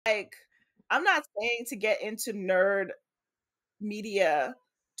Like, I'm not saying to get into nerd media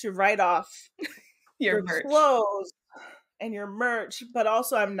to write off Your your merch. clothes and your merch, but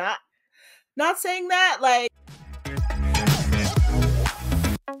also I'm not saying that like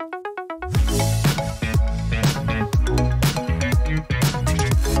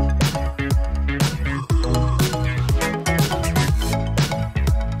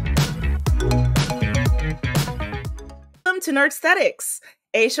Welcome to Nerdsthetics,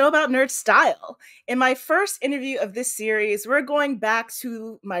 a show about nerd style. In my first interview of this series, we're going back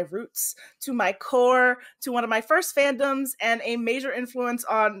to my roots, to my core, to one of my first fandoms, and a major influence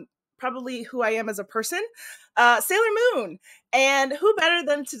on probably who I am as a person, Sailor Moon. And who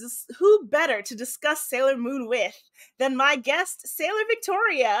better to discuss Sailor Moon with than my guest, Sailor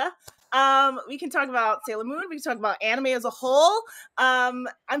Victoria? We can talk about Sailor Moon. We can talk about anime as a whole. I'm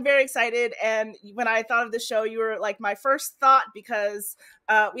very excited. And when I thought of the show, you were like my first thought because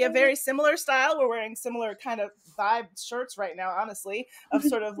we have very similar style. We're wearing similar kind of vibe shirts right now, honestly, of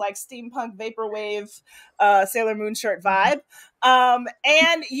sort of like steampunk vaporwave Sailor Moon shirt vibe.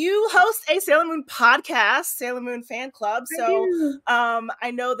 And you host a Sailor Moon podcast, Sailor Moon Fan Club. So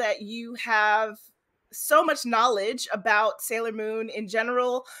I know that you have so much knowledge about Sailor Moon in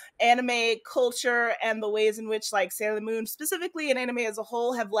general, anime culture, and the ways in which like Sailor Moon specifically and anime as a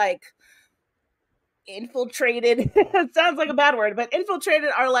whole have like infiltrated it sounds like a bad word, but infiltrated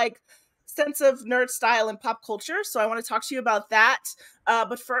our like sense of nerd style and pop culture. So I want to talk to you about that.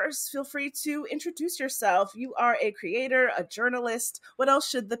 But first, feel free to introduce yourself. You are a creator, a journalist. What else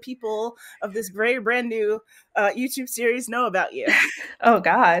should the people of this very brand new YouTube series know about you? Oh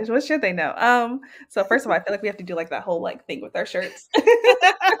gosh, what should they know? So first of all, I feel like we have to do like that whole like thing with our shirts.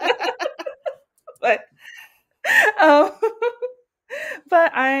 but um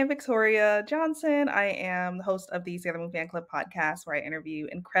But I'm Victoria Johnson. I am the host of the Sailor Moon Fan Club podcast, where I interview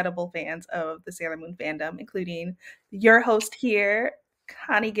incredible fans of the Sailor Moon fandom, including your host here,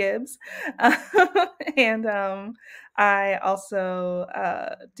 Connie Gibbs. And I also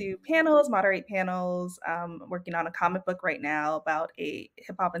do panels, moderate panels. Working on a comic book right now about a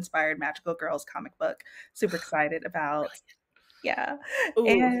hip-hop inspired magical girls comic book. Super excited about. Yeah. Ooh,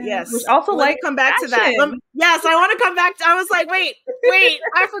 And yes. which also Let like me come back fashion. to that. Yes, I want to come back to. I was like, wait,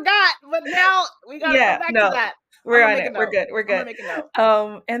 I forgot, but now we gotta come back to that. We're on it. We're good. I'm gonna make a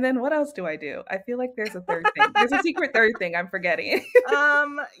note. And then what else do? I feel like there's a third thing. There's a secret third thing I'm forgetting.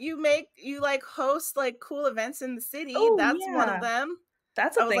 You like host like cool events in the city. Oh, That's yeah. one of them.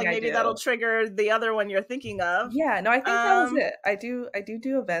 That's a I was thing like, maybe do. That'll trigger the other one you're thinking of. Yeah, no, I think that was it. I do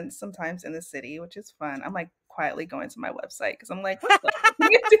events sometimes in the city, which is fun. I'm like quietly going to my website because I'm like,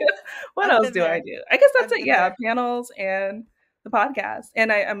 what else do I do? I guess that's it. Yeah, panels and the podcast. And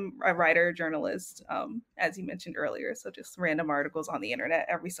I'm a writer, journalist, as you mentioned earlier. So just random articles on the internet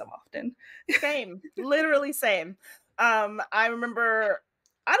every so often. Same, literally same. I remember,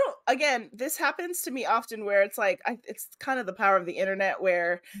 this happens to me often where it's like, it's kind of the power of the internet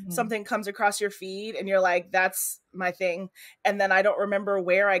where something comes across your feed and you're like, that's my thing. And then I don't remember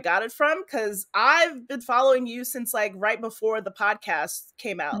where I got it from because I've been following you since like right before the podcast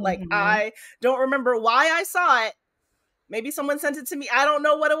came out. Like, I don't remember why I saw it. Maybe someone sent it to me. I don't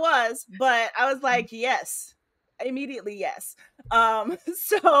know what it was, but I was like, yes. Immediately, yes.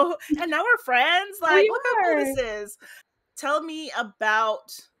 So, and now we're friends. Like, look how cool this is. Tell me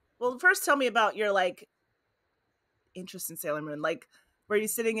about your like interest in Sailor Moon. Like, were you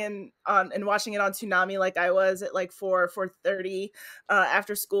sitting and watching it on Toonami like I was at like 4:30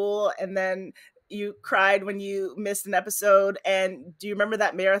 after school, and then you cried when you missed an episode? And do you remember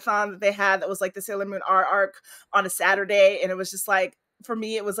that marathon that they had that was like the Sailor Moon R arc on a Saturday? And it was just like, for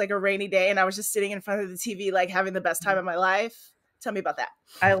me, it was like a rainy day and I was just sitting in front of the TV, like having the best time of my life. Tell me about that.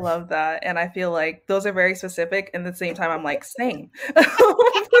 I love that. And I feel like those are very specific. And at the same time, I'm like, same.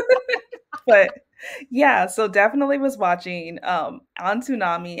 But yeah, so definitely was watching on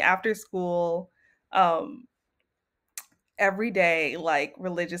Toonami after school every day, like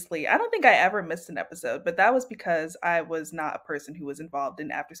religiously. I don't think I ever missed an episode, but that was because I was not a person who was involved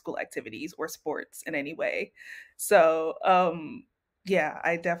in after school activities or sports in any way. So yeah,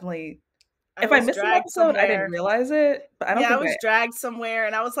 I definitely, if I missed an episode, I didn't realize it. But I don't think I was dragged somewhere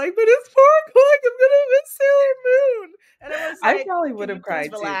and I was like, but it's 4 o'clock, I'm gonna miss Sailor Moon. And it was like, I probably would have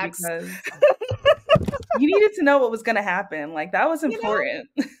cried too because you needed to know what was gonna happen. Like, that was important.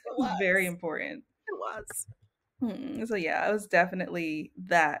 It was very important. It was. So yeah, I was definitely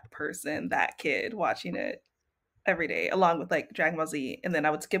that person, that kid watching it every day, along with like Dragon Ball Z, and then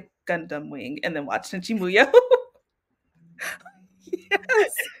I would skip Gundam Wing and then watch Tenchi Muyo.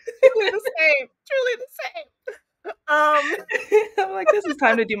 Yes, truly the same. Um, I'm like, this is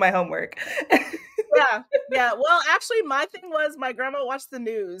time to do my homework. yeah, yeah. Well, actually, my thing was my grandma watched the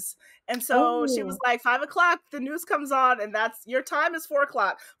news, and so she was Oh, like, 5 o'clock, the news comes on, and that's your time is 4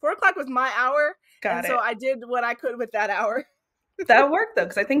 o'clock. 4 o'clock was my hour, and got so it. I did what I could with that hour. That worked though,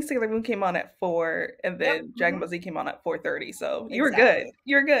 because I think Sailor Moon came on at 4, and Yep. then Dragon Ball Z came on at 4:30. So you were good. Exactly.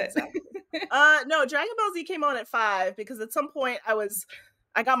 You're good. Exactly. No, Dragon Ball Z came on at 5 because at some point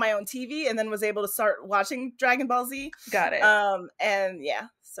I got my own TV and then was able to start watching Dragon Ball Z. Got it. And yeah,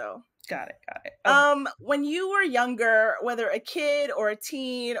 so Got it. Got it. Okay. when you were younger, whether a kid or a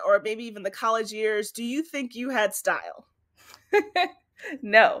teen or maybe even the college years, do you think you had style?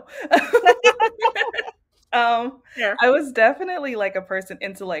 No. Yeah. I was definitely like a person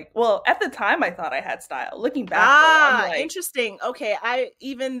into like, well, at the time I thought I had style. Looking back though, I'm like, Interesting. Okay, I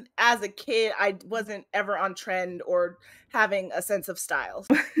even as a kid, I wasn't ever on trend or having a sense of style.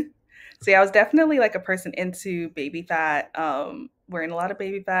 see, I was definitely like a person into baby fat, wearing a lot of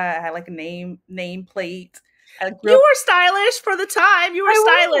baby fat. I had like a name plate. I grew You up were stylish for the time. You were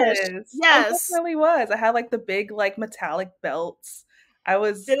stylish. I Yes. definitely was. I had like the big like metallic belts.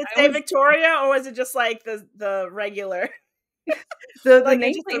 Did it I say was Victoria or was it just like the regular? the Like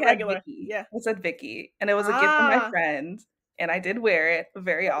it just the nameplate had regular. Vicky. Yeah. It said Vicky, and it was a gift from my Ah, friend, and I did wear it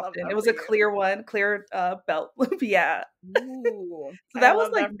very I love often. It that was for a you. clear one, clear belt. Yeah. Ooh, So I that was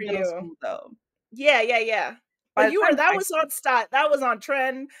love like that for middle you. school though. Yeah, yeah, yeah. But By the you were time that high was school, on style. That was on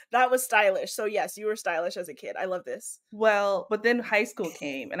trend. That was stylish. So yes, you were stylish as a kid. I love this. well, but then high school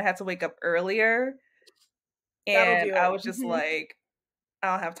came and I had to wake up earlier, That'll and do I it. was just Mhm. like, I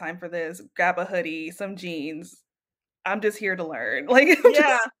don't have time for this. Grab a hoodie, some jeans. I'm just here to learn. Like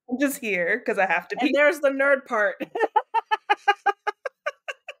Yeah, I'm just here because I have to and be. there's the nerd part.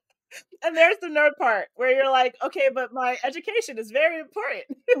 And there's the nerd part where you're like, okay, but my education is very important.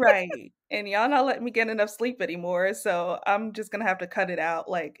 Right. And y'all not letting me get enough sleep anymore, so I'm just gonna have to cut it out.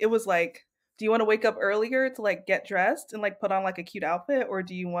 Like, it was like, do you wanna wake up earlier to, like, get dressed and, like, put on, like, a cute outfit, or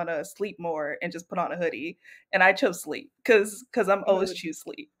do you wanna sleep more and just put on a hoodie? And I chose sleep because I'm always Mood. choose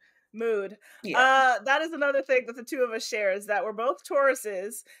sleep. Mood. Yeah. That is another thing that the two of us share is that we're both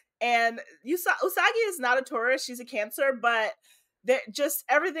Tauruses, and Usagi is not a Taurus; she's a Cancer, but just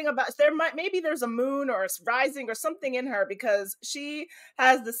everything about maybe there's a moon or a rising or something in her because she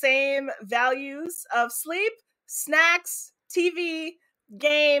has the same values of sleep, snacks, TV,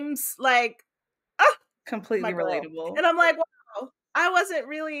 games, like ah, my Completely girl. relatable. And I'm like, wow, I wasn't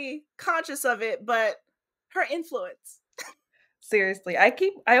really conscious of it, but her influence. Seriously,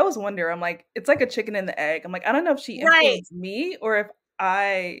 I always wonder, I'm like, it's like a chicken and the egg. I'm like, I don't know if she Right, influenced me or if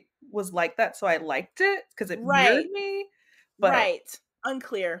I was like that, so I liked it because it mirrored right. me, but Right.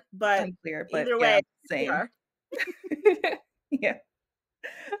 Unclear, but unclear, but either yeah, way, here we same. are. Yeah.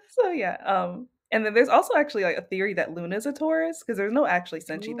 So yeah, and then there's also actually like a theory that Luna is a Taurus because there's no actually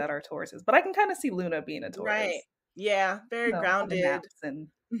Senshi Ooh, that are Tauruses, but I can kind of see Luna being a right. Taurus. Yeah, very No, all the grounded. naps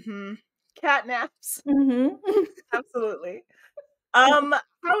and Mhm. Cat naps. hmm Absolutely.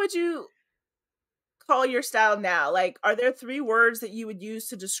 How would you call your style now? Like, are there 3 words that you would use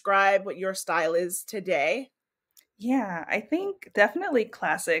to describe what your style is today? Yeah, I think definitely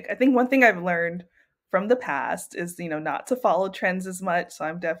classic. I think one thing I've learned from the past is, not to follow trends as much. So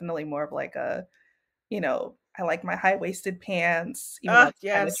I'm definitely more of like I like my high-waisted pants, even though it's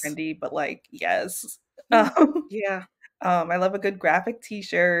kind of Yes. trendy, but like, yes. Mm. Um, Yeah, I love a good graphic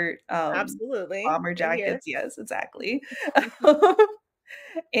t-shirt, absolutely. bomber Same here. jackets. Yes, exactly.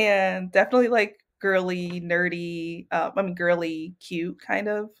 And definitely like girly, nerdy, girly, cute kind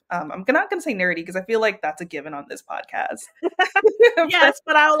of. Not gonna say nerdy because I feel like that's a given on this podcast. But Yes,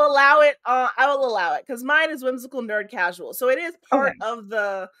 but I will allow it. I will allow it because mine is whimsical nerd casual. So it is part okay, of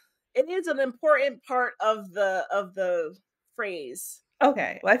the. It is an important part of the phrase.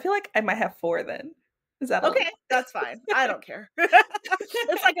 okay. Well, I feel like I might have 4 then. Is that a Okay, that's fine. I don't care.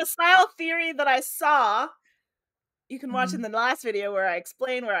 It's like a style theory that I saw. You can watch in Mhm. the last video where I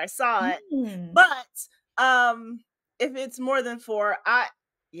explain where I saw it. Mm. But um, if it's more than 4,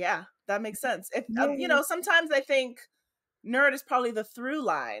 yeah, that makes sense. If Yay. sometimes I think nerd is probably the through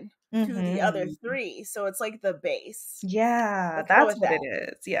line to the other Mhm. 3, so it's like the base. Yeah, Let's go that's with what that. it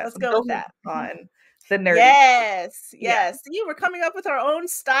is. Yes, Let's I'm go with building that. Mhm. on the nerdy. Yes, Yeah. yes. See, we're coming up with our own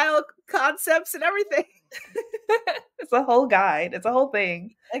style concepts and everything. It's a whole guide. It's a whole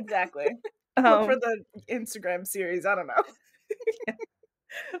thing. Exactly. Look for Um, the Instagram series, I don't know.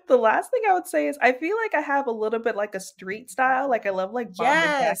 the last thing I would say is I feel like I have a little bit like a street style. Like I love like bomber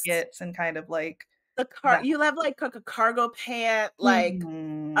Yes. jackets and kind of like The that. you have like a cargo pant, like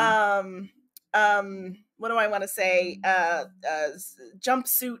Mhm. um what do I want to say?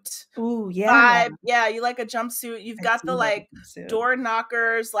 Jumpsuit Ooh, yeah. vibe. Yeah, you like a jumpsuit. You've I got the do like like a jumpsuit. door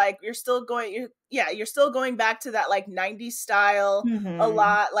knockers. Like you're still going back to that like 90s style a Mhm.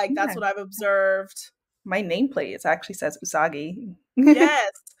 lot. Like that's Yeah. what I've observed. My nameplate, it actually says Usagi.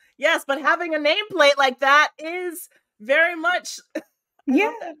 Yes. Yes, but having a nameplate like that is very much I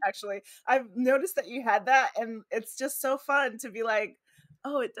love Yeah, that actually. I've noticed that you had that and it's just so fun to be like,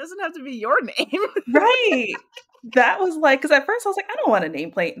 "Oh, it doesn't have to be your name." right. That was like, because at first I was like, "I don't want a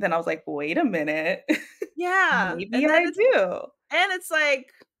nameplate." Then I was like, "Wait a minute. Yeah, Maybe and then I do." it's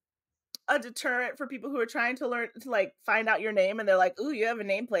like a deterrent for people who are trying to learn to like find out your name and they're like, "Ooh, you have a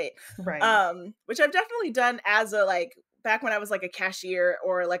nameplate." Right. Which I've definitely done as a like back when I was like a cashier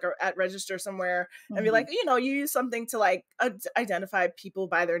or like at register somewhere and be Mhm. like, you use something to like identify people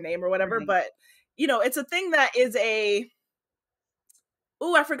by their name or whatever, Right. but it's a thing that is a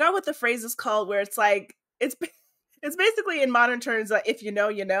ooh, I forgot what the phrase is called where it's like it's basically in modern terms like if you know,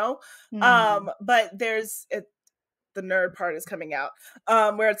 you know. Mhm. But the nerd part is coming out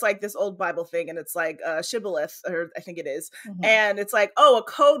where it's like this old bible thing and it's like shibboleth or I think it is Mhm. and it's like a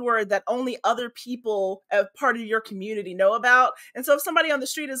code word that only other people part of your community know about and so if somebody on the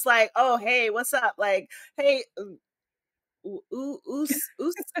street is like oh hey what's up like hey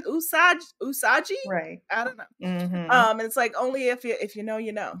usaji Right. I don't know Mhm. and it's like only if you know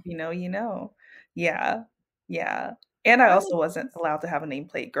you know You know, you know. Yeah. Yeah. And I that also makes wasn't sense. allowed to have a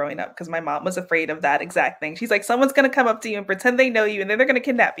nameplate growing up because my mom was afraid of that exact thing. She's like, "Someone's gonna come up to you and pretend they know you, and then they're gonna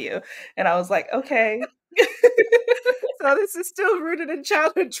kidnap you." And I was like, "Okay." So this is still rooted in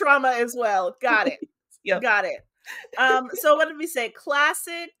childhood trauma as well. Got it. Yep. Got it. So what did we say?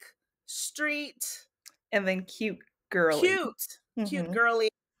 Classic, street, And then cute girly. cute Mhm. girly,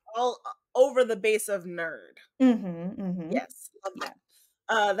 all over the base of nerd. Mhm, mhm. Yes, love Yeah.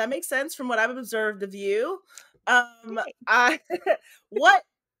 that. That makes sense from what I've observed of you. Yay. I what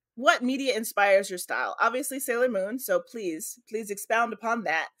what media inspires your style? Obviously Sailor Moon, so please expound upon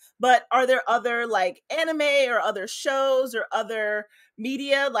that. But are there other like anime or other shows or other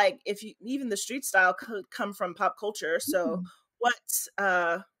media like if you even the street style could come from pop culture. So Mm. what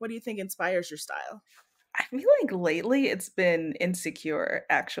what do you think inspires your style? I feel like lately it's been Insecure,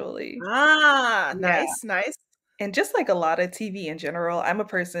 actually. Ah, Yeah. nice, nice. And just like a lot of TV in general, I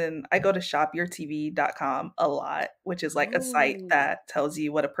go to shopyourtv.com a lot, which is like a site Oh. that tells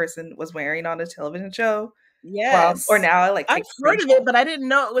you what a person was wearing on a television show. Or Yes. now I like I've take heard of it, screenshots. but I didn't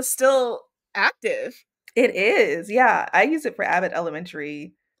know it was still active. It is, yeah. I use it for Abbott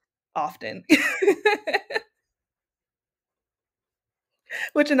Elementary often.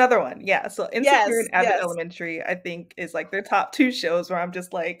 Which another one, yeah. So Insecure Yes, and Abbott yes. Elementary, I think, is like their top 2 shows where I'm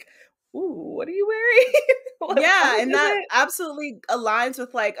just like, "Ooh, what are you wearing? What Yeah, color and is that it?" absolutely aligns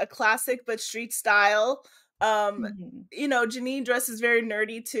with, like, a classic but street style. Um, Mhm. Janine dresses very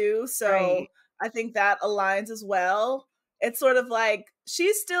nerdy too, so Right. I think that aligns as well. It's sort of like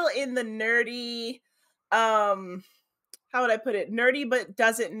she's still in the nerdy, um how would I put it? Nerdy, but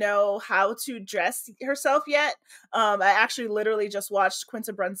doesn't know how to dress herself yet. I actually literally just watched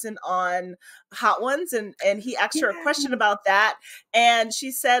Quinta Brunson on Hot Ones, and he asked her a Yeah. question about that, and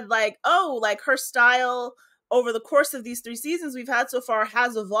she said like, "Oh, like her style." Over the course of these 3 seasons we've had so far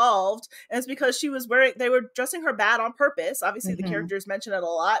has evolved and it's because they were dressing her bad on purpose obviously the Mhm. characters mention it a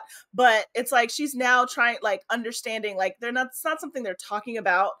lot but it's like she's now trying like understanding like it's not something they're talking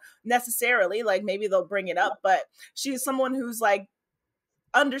about necessarily like maybe they'll bring it up but she's someone who's like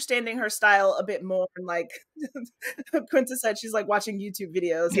understanding her style a bit more and like Quinta said she's like watching YouTube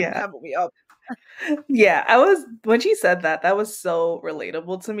videos and Yeah. haven't we all Yeah, I was when she said that, that was so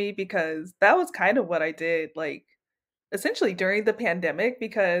relatable to me because that was kind of what I did, like, essentially during the pandemic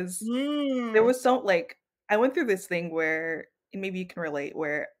because there mm, was I went through this thing where and maybe you can relate,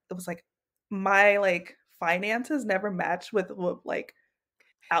 where it was like my, finances never matched with what,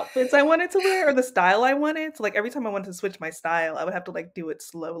 outfits I wanted to wear or the style I wanted, so, every time I wanted to switch my style, I would have to, do it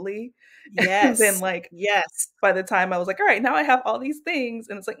slowly, and then, yes yes by the time I was like, "Alright, now I have all these things,"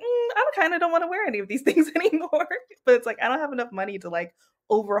 and it's like, I kinda don't wanna wear any of these things anymore," but it's like, I don't have enough money to,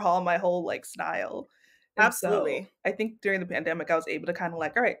 overhaul my whole, style, and so, absolutely I think during the pandemic, I was able to kinda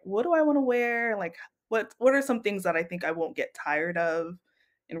 "Alright, what do I wanna wear?" What are some things that I think I won't get tired of?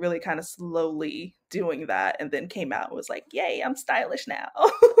 And really kinda slowly doing that, and then came out and was like, "Yay, I'm stylish now."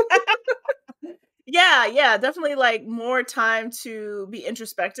 Yeah, definitely like more time to be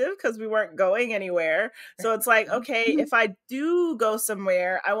introspective because we weren't going anywhere. So it's like, okay, if I do go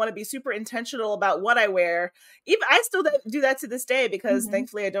somewhere, I want to be super intentional about what I wear. Even I still do that to this day because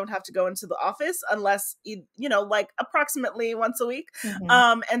thankfully I don't have to go into the office unless like approximately once a week.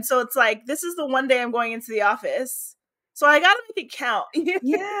 And so it's like, this is the one day I'm going into the office. So I gotta make it count.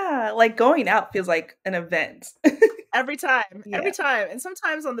 Yeah, like going out feels like an event. Every time. And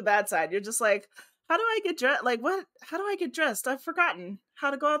sometimes on the bad side, you're just like, how do I get dressed? Like, what? How do I get dressed? I've forgotten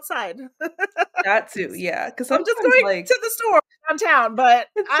how to go outside. That too, yeah. Because I'm just sometimes, going like, to the store downtown, but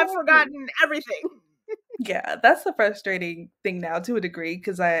I've exactly. forgotten everything. Yeah, that's the frustrating thing now to a degree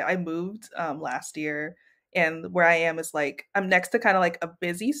because I moved last year, and where I am is like I'm next to kind of like a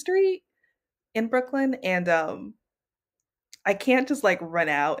busy street in Brooklyn, and I can't just like run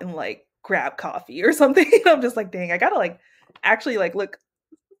out and like grab coffee or something. I'm just like, dang, I gotta like actually like look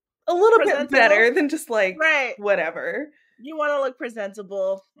a little bit Presentable. better than just like Right. whatever. You want to look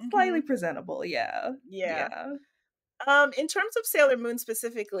presentable. Slightly presentable, yeah. Yeah. Yeah. In terms of Sailor Moon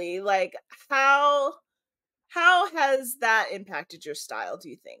specifically, like how has that impacted your style, do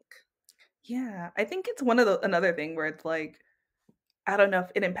you think? Yeah, I think it's one of the another thing where it's like I don't know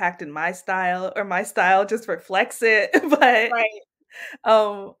if it impacted my style or my style just reflects it, but Right.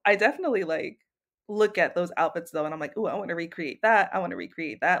 I definitely like look at those outfits though and I'm like, "Ooh, I want to recreate that. I want to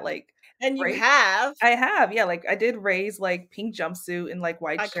recreate that." Like, And you right? have. I have. Yeah, like I did Ray's like pink jumpsuit and like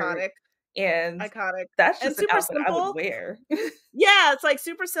white shirt Iconic. and Iconic. that's And just an super outfit I would simple. wear. Yeah, it's like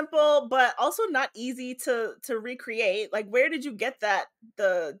super simple, but also not easy to recreate. Like, where did you get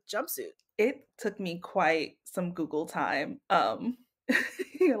the jumpsuit? It took me quite some Google time.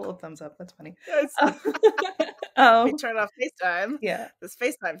 You got a little thumbs up. That's funny. Yes. We Um, turn off FaceTime. yeah. This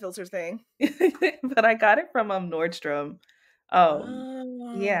FaceTime filter thing. But I got it from Nordstrom.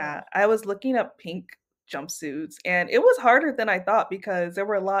 Um, yeah, Oh, I was looking up pink jumpsuits and it was harder than I thought because there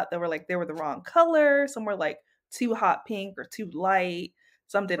were a lot that were like they were the wrong color, some were like too hot pink or too light,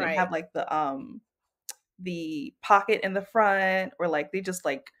 some didn't right, have like the pocket in the front or like they just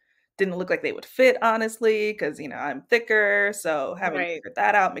like didn't look like they would fit honestly because I'm thicker, so having to right. figure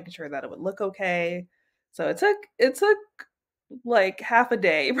that out, making sure that it would look okay. So it took like half a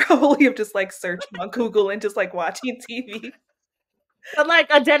day probably of just like searching on Google and just like watching TV. But like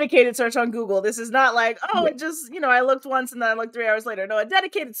a dedicated search on Google. This is not like, oh, Yeah. it just, I looked once and then I looked 3 hours later. No, a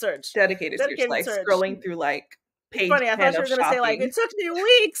dedicated search. Dedicated search, Dedicated like search. scrolling through like It's page funny. I 10 thought you of were gonna say like shopping. it took me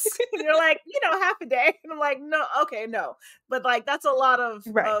weeks, and you're like, half a day, and I'm like, no, okay, no, but like that's a lot of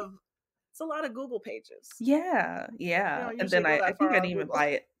Right. it's a lot of Google pages. Yeah, You yeah. don't And usually then go I that far think I on didn't even Google. buy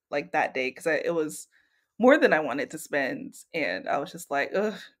it like that day because it was more than I wanted to spend. And I was just like,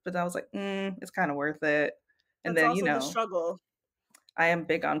 ugh. But I was like, it's kind of worth it. And That's then, also the struggle. I am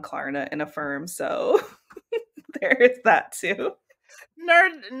big on Klarna and Affirm, so there is that too.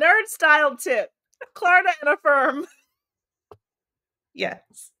 Nerd style tip: Klarna and Affirm.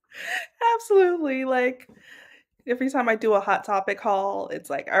 Yes, absolutely. Like every time I do a Hot Topic haul, it's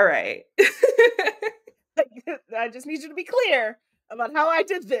like, all right. I just need you to be clear about how I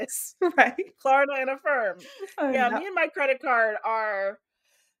did this. Right. Klarna and Affirm. I'm Yeah, not me and my credit card are,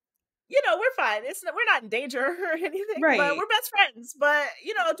 we're fine. We're not in danger or anything, but right. we're best friends. But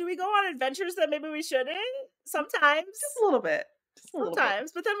do we go on adventures that maybe we shouldn't? Just a little bit. Just a little bit.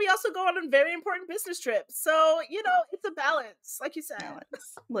 Sometimes. But then we also go on very important business trips. So it's a balance, like you said. Balance.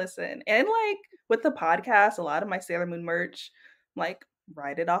 Listen, and like with the podcast, a lot of my Sailor Moon merch, like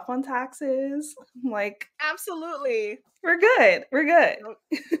write it off on taxes. Like Absolutely. we're good. We're good.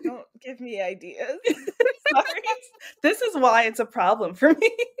 Don't give me ideas. Sorry. This is why it's a problem for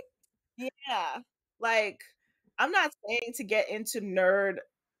me. Yeah. Like, I'm not saying to get into nerd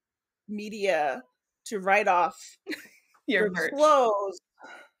media to write off Your your merch. clothes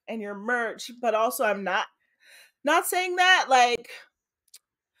and your merch, but also I'm not saying that. Like,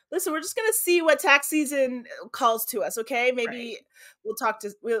 listen, we're just gonna see what tax season calls to us, okay? Right. Maybe we'll talk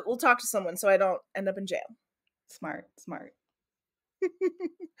to someone so I don't end up in jail. Smart. Smart.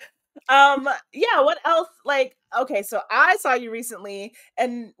 Yeah, what else? Like, okay, so I saw you recently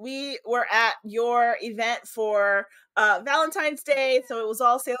and we were at your event for Valentine's Day, so it was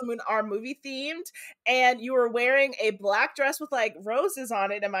all Sailor Moon R movie themed, and you were wearing a black dress with like roses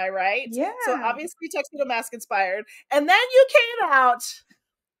on it, am I right? So Yeah. obviously tuxedo mask inspired. And then you came out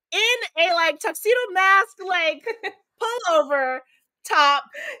in a like tuxedo mask like pullover top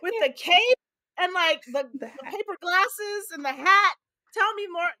with Yeah. the cape and like the The hat. paper glasses and the hat. Tell me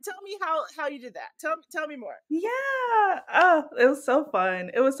more. Tell me how you did that. Tell me more. Yeah. Oh, it was so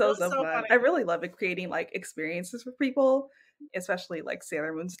fun. It was It so was so so fun. funny. I really love it creating like experiences for people. especially like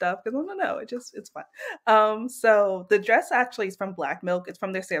Sailor Moon stuff, because I don't know, it's fun. So the dress actually is from Black Milk. It's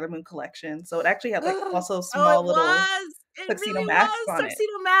from their Sailor Moon collection. So it actually had like also Oh, it small little was. It tuxedo really masks was on it.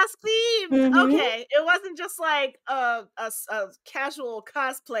 tuxedo mask themed. Mm-hmm. Okay, it wasn't just like a casual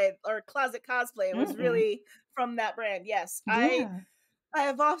cosplay or closet cosplay. It was Mm-mm. really from that brand. Yes, Yeah. I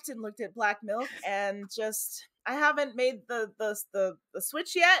have often looked at Black Milk and just I haven't made the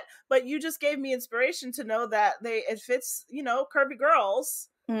switch yet, but you just gave me inspiration to know that it fits, curvy girls,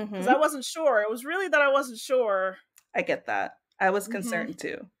 because Mm-hmm. I wasn't sure. It was really that I wasn't sure. I get that. I was Hmm. concerned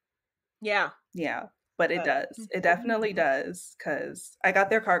too. Yeah, Yeah, but it but does. It definitely does, because I got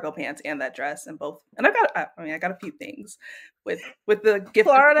their cargo pants and that dress and both, and I got a few things with the gift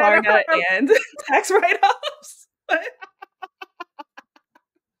of Florida and Klarna her. and tax write-offs,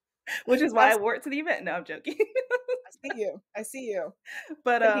 which is why I I wore it to the event. No, I'm joking. see you. I see you.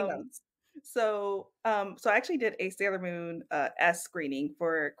 But Taking notes. so I actually did a Sailor Moon S screening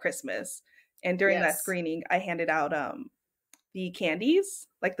for Christmas, and during that Yes, screening, I handed out the candies,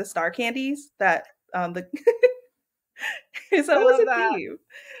 like the star candies that the it's I always love a that. theme.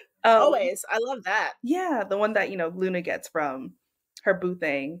 Um, Always, I love that. yeah, the one that, Luna gets from her boo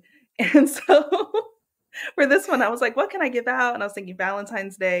thing. And so for this one, I was like, what can I give out? And I was thinking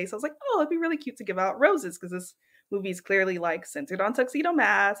Valentine's Day. So I was like, oh, it'd be really cute to give out roses, because this movie is clearly like centered on tuxedo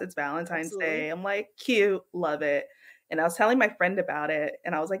mask. It's Valentine's Absolutely. Day. I'm like, cute, love it. And I was telling my friend about it,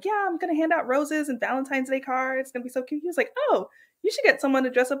 and I was like, yeah, I'm gonna hand out roses and Valentine's Day cards. It's gonna be so cute. He was like, oh, you should get someone to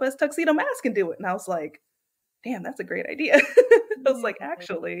dress up as tuxedo mask and do it. And I was like, damn, that's a great idea. I was like, Mhm.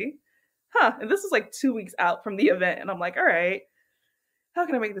 actually, huh. And this was like 2 weeks out from the event. And I'm like, all right, how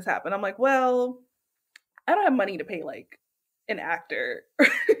can I make this happen? I'm like, well, I don't have money to pay like an actor.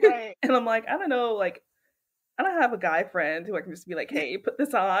 Right. And I'm like, I don't know, like, I don't have a guy friend who I can just be like, hey, put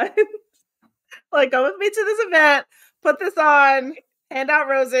this on. Like, go with me to this event, put this on, hand out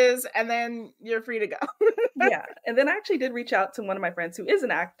roses, and then you're free to go. Yeah. And then I actually did reach out to one of my friends who is an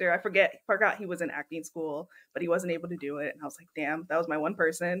actor. Forgot he was in acting school, but he wasn't able to do it. And I was like, damn, that was my one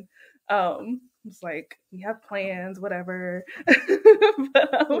person. It's like, we have plans, whatever.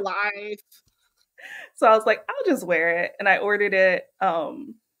 But, Life. so I was like, I'll just wear it. And I ordered it.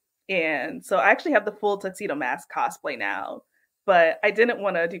 And so I actually have the full tuxedo mask cosplay now. But I didn't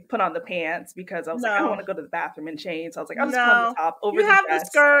want to put on the pants because I was like, I don't want No, to go to the bathroom and change. So I was like, I'll just put on the no. top over You the have the dress.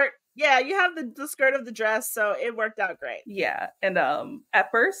 skirt. Yeah, you have the skirt of the dress, so it worked out great. Yeah. And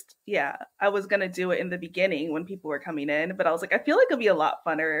at first, yeah, I was gonna do it in the beginning when people were coming in, but I was like, I feel like it'd be a lot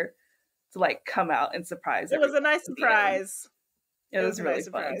funner to like come out and surprise It was a everyone nice at the end. surprise. It It was was a really nice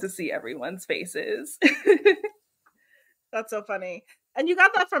fun to surprise. see everyone's faces. That's so funny. And you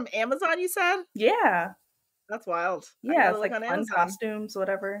got that from Amazon, you said? Yeah. That's wild. I Yeah, gotta it's look like on fun Amazon. costumes,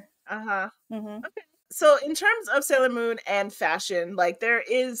 whatever. Uh-huh. Hmm. Okay. So in terms of Sailor Moon and fashion, like there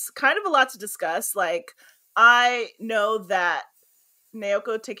is kind of a lot to discuss. Like I know that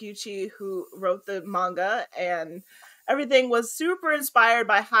Naoko Takeuchi, who wrote the manga and everything, was super inspired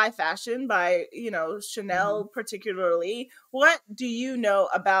by high fashion, by, Hmm. Chanel particularly. What do you know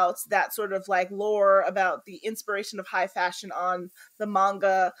about that sort of like lore about the inspiration of high fashion on the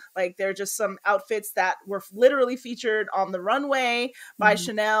manga? Like there are just some outfits that were literally featured on the runway by Hmm.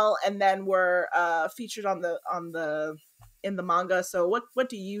 Chanel and then were featured on the in the manga. So what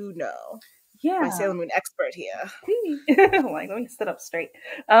do you know? My Yeah. Sailor Moon expert here. Like, let me sit up straight.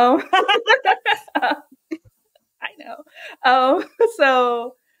 Um, I know.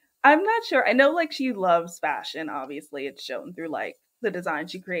 So I'm not sure. I know like she loves fashion, obviously. It's shown through like the design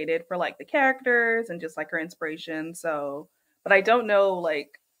she created for like the characters and just like her inspiration. So, but I don't know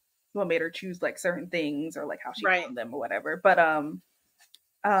like what made her choose like certain things or like how she Right. found them or whatever. But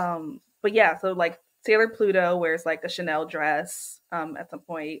yeah, so like Sailor Pluto wears like a Chanel dress at some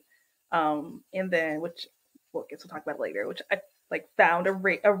point. And then which we'll get to talk about later, which I like found a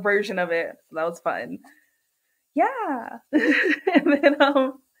version of it. So that was fun. Yeah.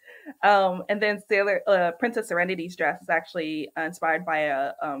 And then Sailor Princess Serenity's dress is actually inspired by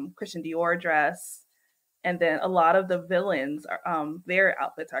a Christian Dior dress. And then a lot of the villains are their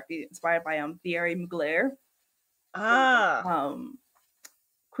outfits are actually inspired by Thierry Mugler. Ah. Um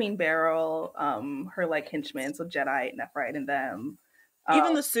Queen Beryl, her like henchmen, so Jedi, Nephrite, and them. Um,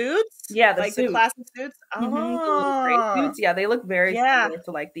 Even the suits? yeah, the Like the suit. classic suits? The little gray Oh. suits. Yeah, they look very Yeah. similar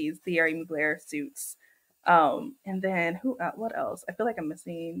to like these Thierry Mugler suits. And then who? What else? I feel like I'm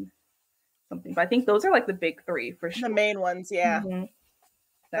missing something, but I think those are like the big three for The sure. main ones, yeah. Hmm.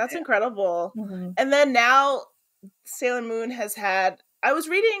 That's incredible. Hmm. And then now Sailor Moon has had I was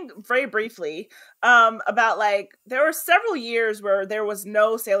reading very briefly about like there were several years where there was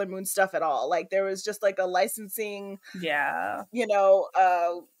no Sailor Moon stuff at all. Like there was just like a licensing, you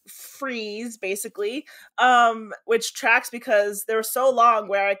know, freeze basically, which tracks because there was so long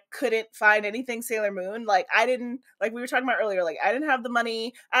where I couldn't find anything Sailor Moon. Like I didn't, like we were talking about earlier, like I didn't have the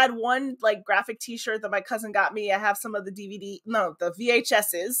money. I had one like graphic t-shirt that my cousin got me. I have some of the the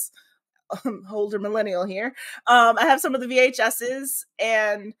VHSs. Older millennial here. I have some of the VHSs,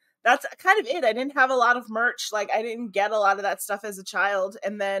 and that's kind of it. I didn't have a lot of merch. Like I didn't get a lot of that stuff as a child.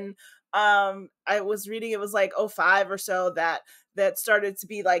 And then I was reading, it was like '05 or so that started to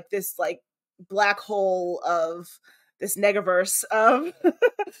be like this like black hole of this negaverse of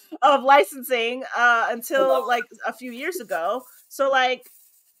of licensing until like a few years ago. So like,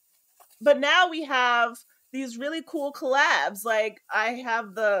 but now we have these really cool collabs. Like I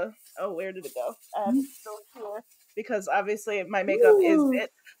have where did it go? It's still here because obviously my makeup is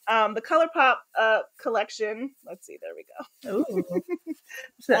it. The ColourPop collection. Let's see, there we go.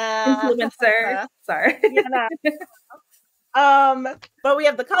 Influencer. Sorry. But we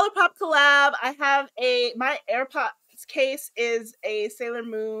have the ColourPop collab. I have my AirPods case is a Sailor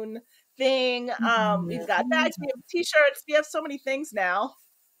Moon thing. We've got bags, we have t-shirts, we have so many things now.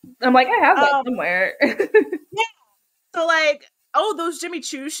 I'm like, I have that somewhere. Yeah. So like, those Jimmy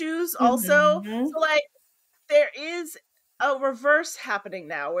Choo shoes also. So like there is a reverse happening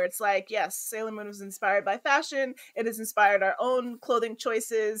now where it's like, yes, Sailor Moon was inspired by fashion. It has inspired our own clothing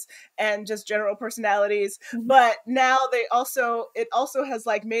choices and just general personalities. But now it also has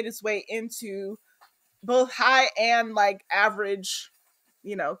like made its way into both high and like average,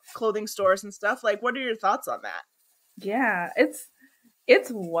 you know, clothing stores and stuff. Like, what are your thoughts on that? Yeah, it's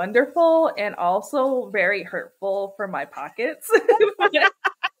wonderful and also very hurtful for my pockets.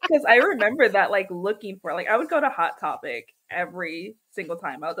 Because I remember that, like, looking for, like, I would go to Hot Topic every single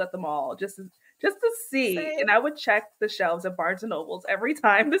time I was at the mall just to see. Same. And I would check the shelves at Barnes and Nobles every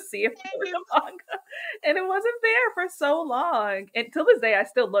time to see if there was a manga. And it wasn't there for so long. And till this day, I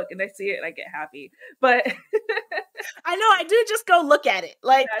still look and I see it and I get happy. But I know, I do just go look at it.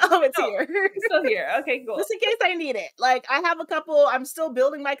 Like, it's here. It's still here. Okay, cool. Just in case I need it. Like, I have a couple, I'm still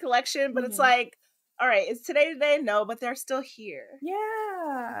building my collection, but it's like, all right, is today? No, but they're still here.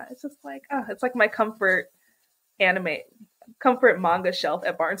 Yeah. It's just like, it's like my comfort manga shelf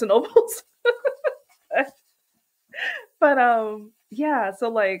at Barnes and Nobles. But yeah, so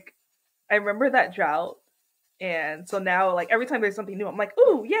like I remember that drought. And so now like every time there's something new, I'm like,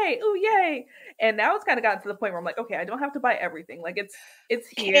 ooh, yay. And now it's kind of gotten to the point where I'm like, okay, I don't have to buy everything. Like it's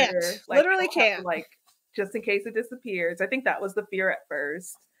here. Like, literally can't. Like, just in case it disappears. I think that was the fear at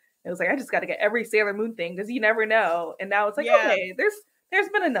first. It was like, I just got to get every Sailor Moon thing because you never know. And now it's like, okay, there's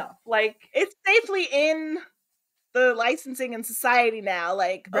been enough. Like, it's safely in the licensing and society now.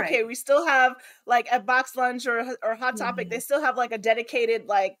 Like, okay, we still have like at Box Lunch or Hot Topic, they still have like a dedicated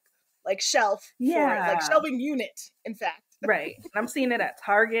like shelf for it, like shelving unit, in fact. Right. And I'm seeing it at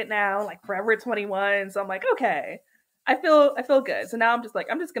Target now, like Forever 21. So I'm like, okay, I feel good. So now I'm just like,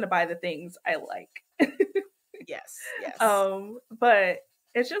 I'm just gonna buy the things I like. Yes. But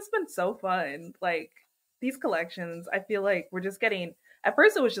it's just been so fun. Like these collections, I feel like we're just getting, at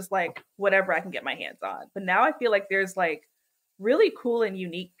first it was just like whatever I can get my hands on. But now I feel like there's like really cool and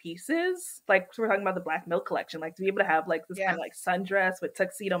unique pieces. Like we're talking about the Black Milk collection, like to be able to have like this kind of like sundress with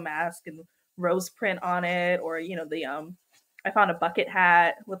tuxedo mask and rose print on it, or you know, the I found a bucket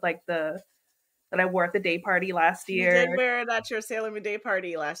hat with like that I wore at the day party last year. You did wear it at your Sailor Moon day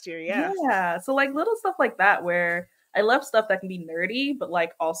party last year, yeah. So like little stuff like that where I love stuff that can be nerdy, but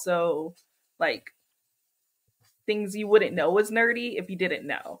like also like things you wouldn't know was nerdy if you didn't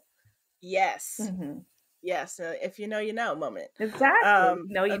know. Yes. Yes, if you know, you know moment. Exactly.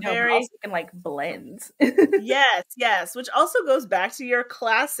 You know, but also you can like blend. yes. Which also goes back to your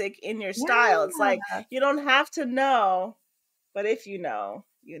classic in your style. It's like, you don't have to know, but if you know,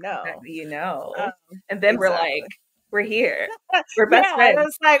 you know. You know. And then we're like, we're here. We're best friends. And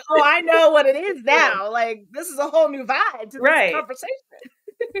it's like, oh, I know what it is now. Like, this is a whole new vibe to this conversation.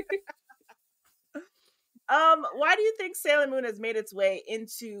 Why do you think Sailor Moon has made its way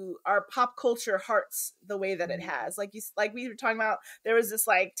into our pop culture hearts the way that it has? Like we were talking about, there was this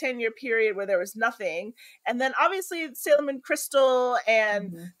like 10-year period where there was nothing, and then obviously Sailor Moon Crystal,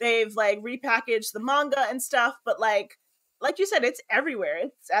 and they've like repackaged the manga and stuff. But like you said, it's everywhere.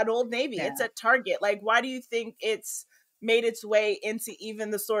 It's at Old Navy. It's at Target. Like, why do you think it's made its way into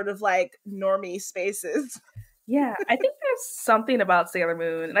even the sort of like normie spaces? Yeah, I think there's something about Sailor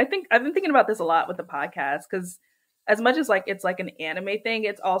Moon. And I think I've been thinking about this a lot with the podcast, because as much as like it's like an anime thing,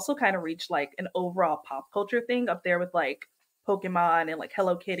 it's also kind of reached like an overall pop culture thing up there with like Pokemon and like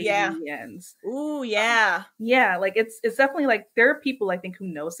Hello Yeah. Kitty and Ooh, yeah. yeah, like it's definitely like there are people I think who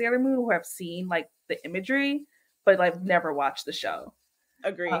know Sailor Moon who have seen like the imagery, but like never watched the show.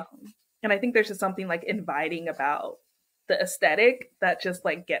 Agree. And I think there's just something like inviting about the aesthetic that just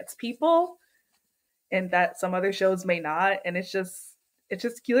like gets people, and that some other shows may not. And it's just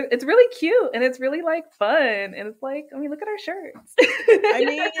cute. It's really cute and it's really like fun. And it's like, I mean, look at our shirts. I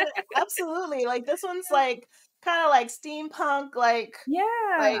mean, absolutely. Like this one's like kind of like steampunk, like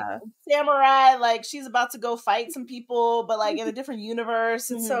Yeah. samurai. Like she's about to go fight some people, but like in a different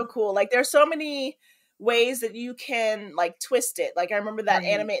universe. It's so cool. Like there's so many ways that you can like twist it. Like I remember that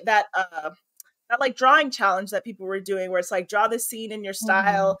anime that like drawing challenge that people were doing where it's like draw this scene in your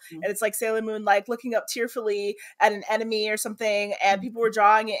style and it's like Sailor Moon like looking up tearfully at an enemy or something, and people were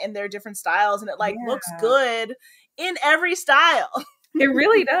drawing it in their different styles and it like looks good in every style. It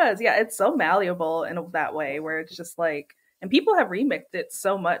really does. Yeah, it's so malleable in that way where it's just like, and people have remixed it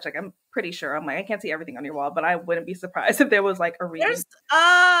so much. Like I'm pretty sure, I'm like, I can't see everything on your wall, but I wouldn't be surprised if there was like a remix.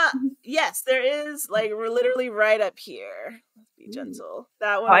 Yes, there is. Like we're literally right up here. Let's be gentle.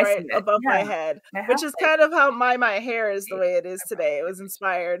 That one right above my head, which is kind of how my hair is the way it is today. It was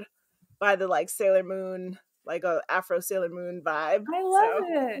inspired by the like Sailor Moon, like a Afro Sailor Moon vibe. I love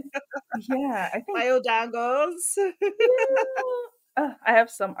it. Yeah, I think my Odangos. I have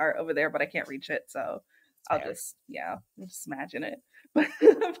some art over there, but I can't reach it, so I'll just imagine it.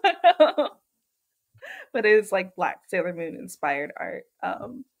 But it is like Black Sailor Moon inspired art.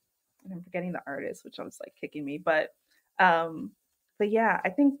 And I'm forgetting the artist, which was like kicking me. But yeah, I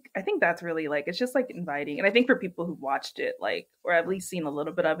think that's really like, it's just like inviting. And I think for people who watched it, like, or at least seen a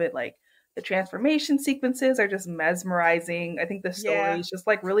little bit of it, like the transformation sequences are just mesmerizing. I think the story is just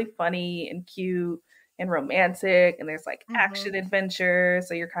like really funny and cute and romantic, and there's like action adventure,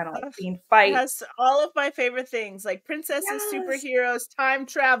 so you're kind of like seeing fight. Yes, all of my favorite things, like princesses, superheroes, time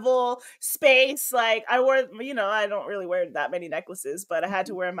travel, space. Like I wore, I don't really wear that many necklaces, but I had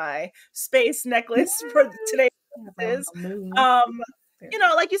to wear my space necklace for today's necklaces.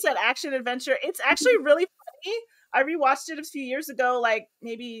 Like you said, action adventure. It's actually really funny. I rewatched it a few years ago, like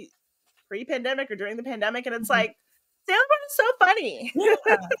maybe pre-pandemic or during the pandemic, and it's like Sailor Moon is so funny.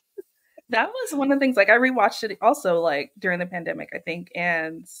 Yeah. That was one of the things, like I rewatched it also like during the pandemic, I think,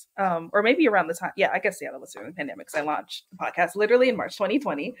 and or maybe around the time. Yeah, I guess that was during the pandemic because I launched the podcast literally in March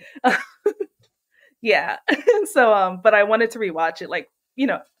 2020. Yeah. So but I wanted to rewatch it, like,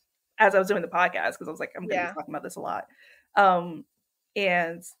 as I was doing the podcast, because I was like, I'm gonna be talking about this a lot.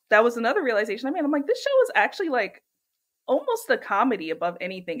 And that was another realization I made. I'm like, this show is actually like almost a comedy above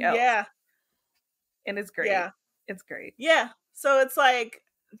anything else. Yeah. And it's great. Yeah. It's great. Yeah. So it's like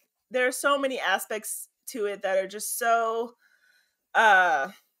there are so many aspects to it that are just so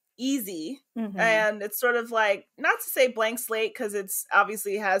easy. And it's sort of like, not to say blank slate, because it's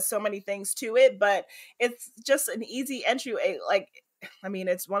obviously has so many things to it, but it's just an easy entry. Like, I mean,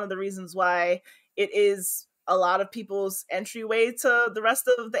 it's one of the reasons why it is a lot of people's entryway to the rest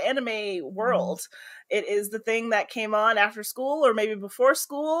of the anime world. It is the thing that came on after school or maybe before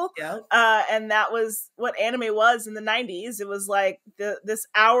school. And that was what anime was in the 90s. It was like this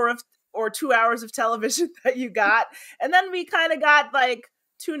hour of or 2 hours of television that you got. And then we kind of got like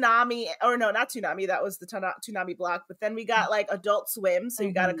Toonami, or no, not Toonami, that was the Toonami block, but then we got like Adult Swim, so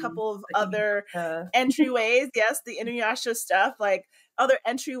you got a couple of other entryways. Yes, the Inuyasha stuff, like other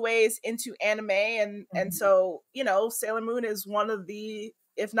entryways into anime, and so Sailor Moon is one of the,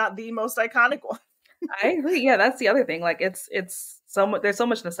 if not the most iconic one. I agree. Yeah, that's the other thing. Like it's so much, there's so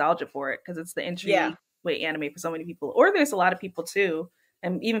much nostalgia for it because it's the entryway anime for so many people. Or there's a lot of people too,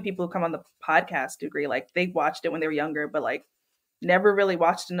 and even people who come on the podcast do agree, like they watched it when they were younger, but like never really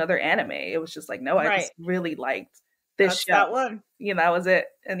watched another anime. It was just like, no, I just really liked this show. That one. That was it.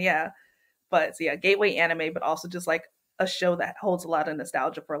 And but so gateway anime, but also just like a show that holds a lot of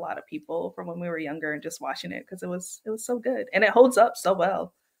nostalgia for a lot of people from when we were younger and just watching it because it was so good and it holds up so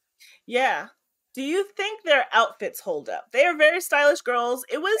well. Yeah. Do you think their outfits hold up? They are very stylish girls.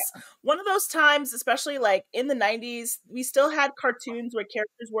 It was one of those times, especially like in the 90s, we still had cartoons where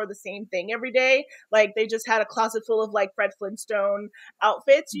characters wore the same thing every day. Like they just had a closet full of like Fred Flintstone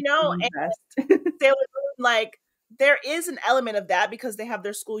outfits, and Sailor Moon, like there is an element of that because they have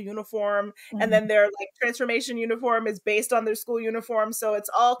their school uniform and then their like transformation uniform is based on their school uniform. So it's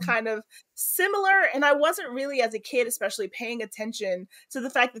all kind of similar. And I wasn't really, as a kid, especially paying attention to the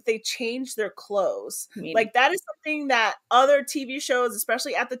fact that they changed their clothes. Like that is something that other TV shows,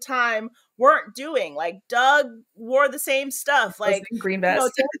 especially at the time, weren't doing. Like Doug wore the same stuff. Like green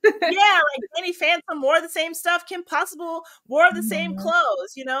vest. Like Danny Phantom wore the same stuff. Kim Possible wore the same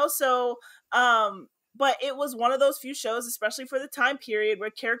clothes, So but it was one of those few shows, especially for the time period, where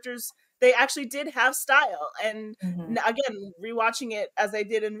characters, they actually did have style. And Mhm. again, rewatching it as I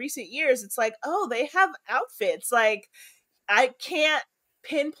did in recent years, it's like, oh, they have outfits. Like, I can't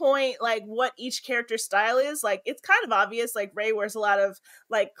pinpoint like what each character's style is. Like, it's kind of obvious. Like, Ray wears a lot of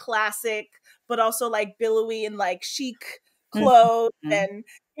like classic, but also like billowy and like chic clothes. Mhm. And,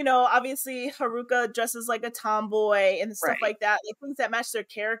 you know, obviously Haruka dresses like a tomboy and stuff Right. like that, like things that match their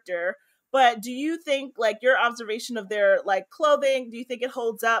character. But do you think, like, your observation of their like clothing, do you think it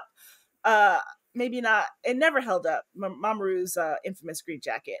holds up? Uh, Maybe not. It never held up Mamoru's infamous green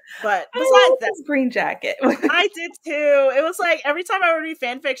jacket. But I besides love that, his green jacket. I did too. It was like every time I would read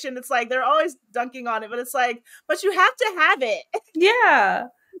fan fiction, it's like they're always dunking on it, but it's like, but you have to have it. Yeah.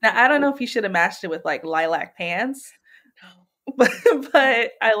 Now, I don't know if he should have matched it with like lilac pants, No. but, No.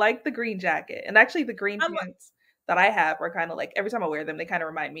 but I like the green jacket. And actually, the green I'm pants that I have are kind of like every time I wear them, they kind of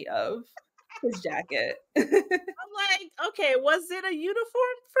remind me of his jacket. like, okay, was it a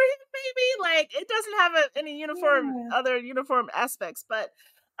uniform for him? Maybe like it doesn't have any uniform, Yeah. other uniform aspects, but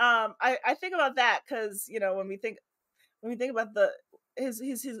I think about that because, you know, when we think about the his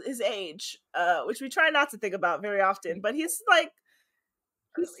age, which we try not to think about very often, but he's like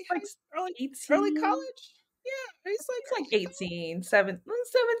He's early like early 18. college. Yeah, he's like He's like early college. 18,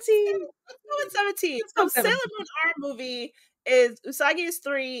 17. Let's go with 17. Let's go So with Sailor 17. Moon our movie is Usagi is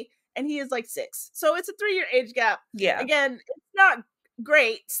 3 and he is like 6. So it's a 3-year age gap. Yeah. Again, it's not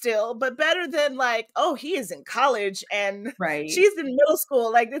great still, but better than like, oh, he is in college and Right. she's in middle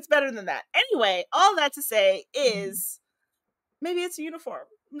school. Like, it's better than that. Anyway, all that to say Mhm. is maybe it's a uniform.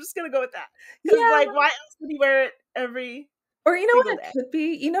 I'm just gonna go with that. Because Yeah. like, why else would he wear it every Or you know single what it day? could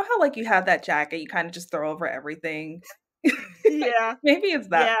be? You know how like you have that jacket you kind of just throw over everything? Yeah. Maybe it's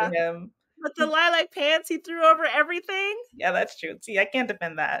that for Yeah. him. But the lilac pants he threw over everything. Yeah, that's true. See, I can't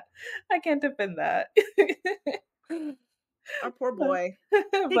defend that. I can't defend that. Our poor But boy.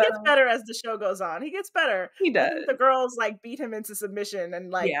 He but, gets better as the show goes on. He gets better. he I does. think the girls like beat him into submission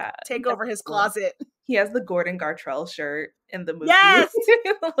and like Yeah, take over his closet. he has the Gordon Gartrell shirt in the movie. Yes!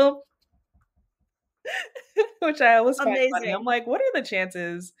 Which I always find funny. I'm Amazing. like, what are the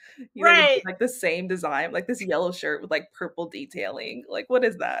chances they would do Right. like the same design, like this yellow shirt with like purple detailing? Like, what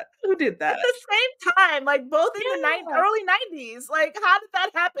is that? Who did At that? the same time, like both in the Yeah. early 90s. Like, how did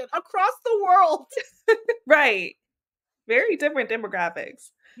that happen? Across the world. Right. Very different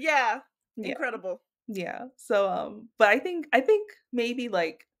demographics. Yeah. Yeah. Incredible. Yeah. So but I think maybe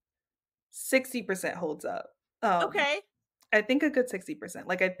like 60% holds up. Um Okay. I think a good 60%.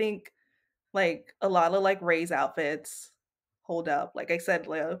 Like I think like a lot of like Ray's outfits hold up. Like I said,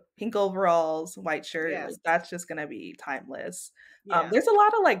 like pink overalls, white shirt, Yes. like that's just gonna be timeless. Yeah. There's a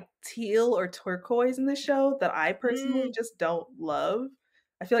lot of like teal or turquoise in the show that I personally Mm, just don't love.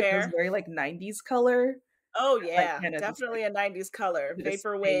 I feel like those fair. very like 90s color, Oh like yeah. kind of just like Definitely a 90s color. just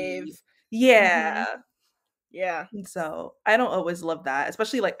Vaporwave. fade. Mm-hmm. Yeah. Yeah. And so I don't always love that,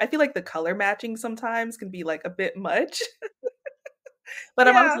 especially like I feel like the color matching sometimes can be like a bit much. But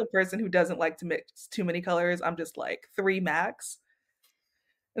I'm Yeah. also a person who doesn't like to mix too many colors. I'm just like 3 max.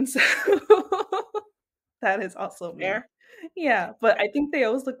 And so that is also me. Fair. Yeah, but I think they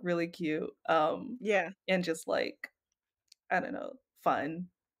always look really cute, Yeah. and just like, I don't know, fun.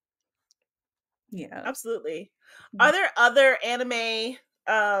 Yeah. Absolutely. Are Mhm. there other anime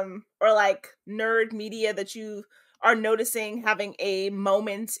or like nerd media that you are noticing having a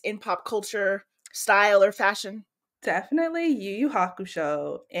moment in pop culture style or fashion? Definitely Yu Yu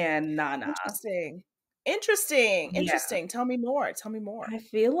Hakusho and Nana. Interesting. Interesting. Yeah. Interesting. Tell me more. Tell me more. I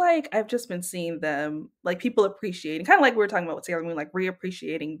feel like I've just been seeing them, like, people appreciating kinda like we were talking about with Sailor Moon, like,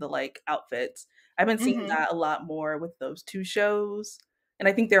 reappreciating the, like, outfits. I've been seeing Mhm. that a lot more with those 2 shows, and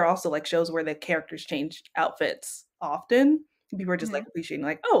I think there are also, like, shows where the characters change outfits often, and people are just, like, Mhm. appreciating,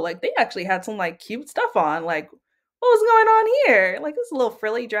 like, "Oh, like, they actually had some, like, cute stuff on, like, what was going on here? Like, this little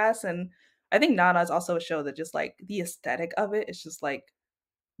frilly dress," and I think Nana is also a show that just, like, the aesthetic of it is just, like,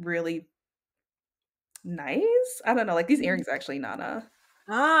 really nice? I don't know, like, these Mhm. earrings are actually Nana.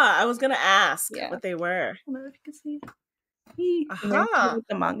 Ah, I was going to ask Yeah. what they were. Don't know if you can see. And there's Aha. like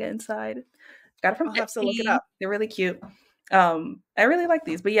the manga inside. Got it from I'll have to look it Etsy. up. They're really cute. I really like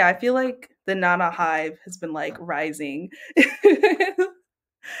these, but yeah, I feel like the Nana Hive has been like rising.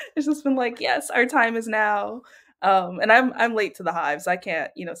 It's just been like, yes, our time is now. And I'm late to the Hive, so I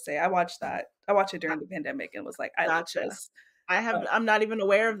can't, say I watched that. I watched it Uh, during the pandemic and was like, I love Gotcha. this. Um, I'm not even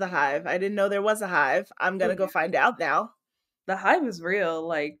aware of the hive. I didn't know there was a hive. I'm oh going to go yeah, find out now. the Hive is real.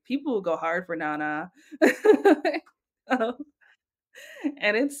 Like people will go hard for Nana. Um,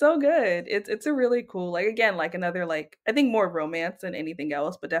 And it's so good. It's a really cool, like, again, like another, like, I think more romance than anything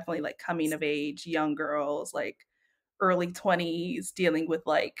else, but definitely like coming of age, young girls, like early 20s dealing with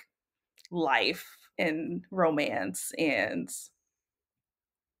like life and romance and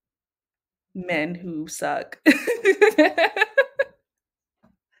men who suck.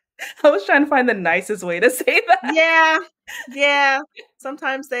 I was trying to find the nicest way to say that. Yeah. Yeah.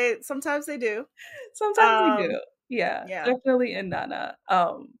 Sometimes they do. Sometimes they do. Um, Yeah, yeah. definitely in Nana.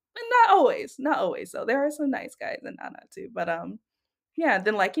 And not always though. There are some nice guys in Nana too, but yeah,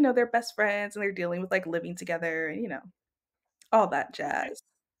 then like, they're best friends and they're dealing with like living together and all that Okay. jazz.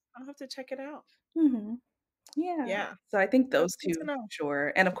 I'll have to check it out. Mhm. Yeah. Yeah. So I think those That's good 2 to for know.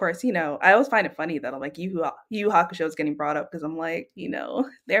 sure. And of course, I always find it funny that I'm like Yu Hakusho is getting brought up because I'm like,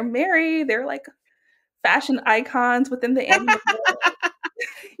 they're married, they're like fashion icons within the anime world.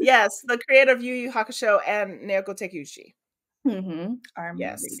 Yes, the creator of Yu Yu Hakusho and Naoko Takeuchi. Mhm. Are married,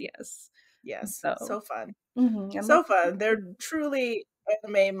 Yes. yes. Yes. So, So fun. and like So fun. They're truly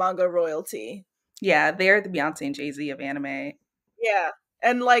anime manga royalty. yeah, they're the Beyonce and Jay-Z of anime. Yeah.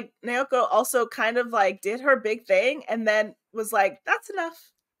 And like Naoko also kind of like did her big thing and then was like, that's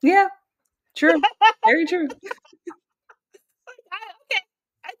enough. Yeah, true. Very true. Okay,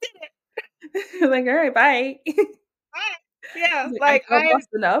 I did it. Like, "All right, bye." Bye. Yeah, Like, "I like girl bossed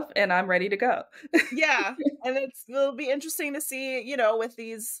enough and I'm ready to go." yeah, and it'll be interesting to see, with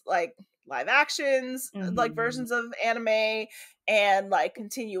these like live actions, like Mhm. versions of anime and like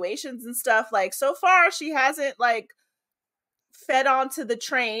continuations and stuff. Like so far, she hasn't like fed onto the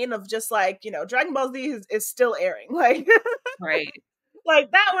train of just like Dragon Ball Z is still airing. Like Right.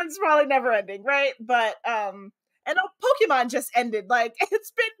 like that one's probably never ending, right? But and Pokemon just ended. Like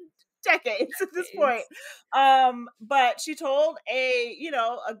it's been decades at this point. Decades. But she told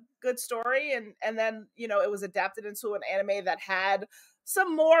a good story and then, it was adapted into an anime that had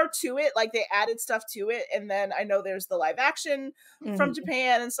some more to it. Like they added stuff to it. And then I know there's the live action from Mhm.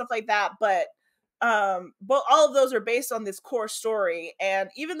 Japan and stuff like that. But all of those are based on this core story. And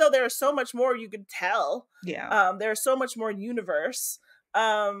even though there is so much more you could tell, Yeah. there's so much more universe.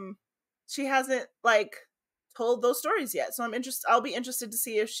 um she hasn't like told those stories yet, so I'll be interested to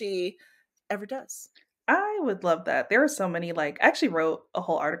see if she ever does. I would love that. There are so many, like I actually wrote a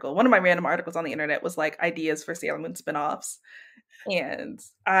whole article. One of my random articles on the internet was, like, ideas for Sailor Moon spinoffs, and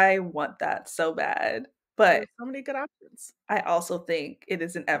I want that so bad, but There's so many good options. I also think it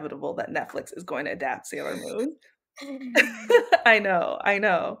is inevitable that Netflix is going to adapt Sailor Moon. I know, I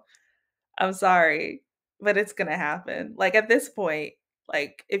know. I'm sorry, but it's gonna happen. Like, at this point,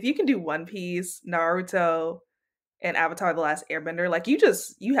 like, if you can do One Piece, Naruto, and Avatar: The Last Airbender, like,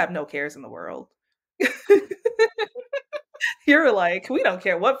 you have no cares in the world. You're like, "We don't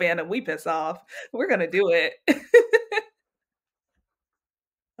care what fandom we piss off. We're gonna do it."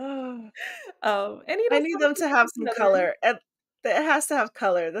 And, I some need them to have some another color, and it has to have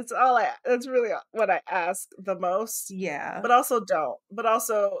color. That's really what I ask the most. Yeah, But also don't. But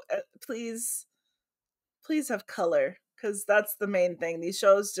also, please have color, because that's the main thing. These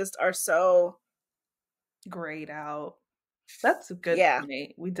shows just are so, grayed out. That's a good yeah.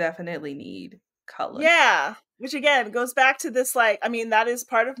 point. We definitely need color. Yeah, which again goes back to this, like, I mean, that is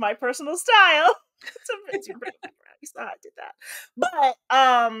part of my personal style. To bring it back around. You saw how I did that. But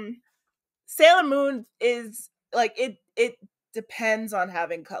Sailor Moon is like it depends on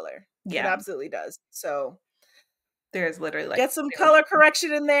having color. It Yeah, absolutely does. So there's literally, like, get some Sailor color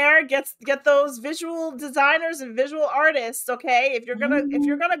correction in there. Get those visual designers and visual artists, okay? If you're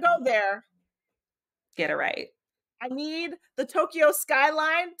Mhm. gonna go there, Get it right. I need the Tokyo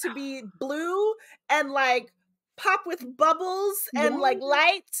skyline to be blue and like pop with bubbles and like Yeah.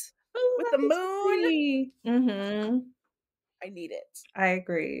 light Oh, with the that'd be so moon. pretty. Mhm. I need it. I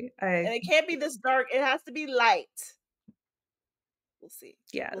agree. I And it can't be this dark. It has to be light. We'll see.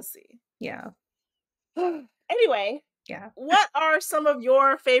 We'll Yes. see. Yeah. Anyway, Yeah. what are some of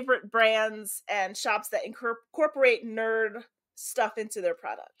your favorite brands and shops that incorporate nerd stuff into their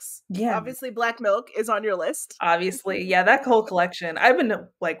products? Yeah. Obviously, Black Milk is on your list. Obviously, yeah, that whole collection, I've been,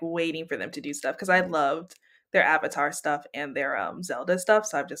 like, waiting for them to do stuff because I loved their Avatar stuff and their, Zelda stuff,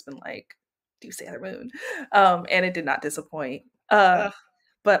 so I've just been like, "Do Sailor Moon." And it did not disappoint. Ugh,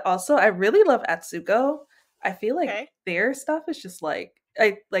 But also I really love Atsuko. I feel like okay. their stuff is just,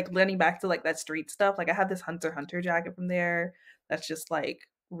 I like, learning back to, like, that street stuff, like, I have this Hunter x Hunter jacket from there that's just, like,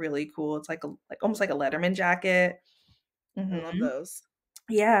 really cool. It's almost like a Letterman jacket. I love Mhm. those.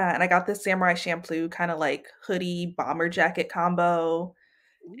 Yeah, and I got this Samurai Champloo kinda, like, hoodie bomber jacket combo,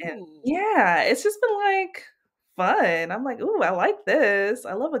 and Ooh. yeah, it's just been, like, fun. I'm like, ooh, I like this.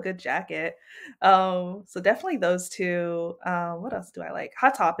 I love a good jacket. So definitely those two. What else do I like?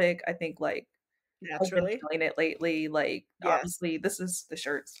 Hot Topic, I think like I've been Naturally. feeling it lately. Like Yes. obviously this is the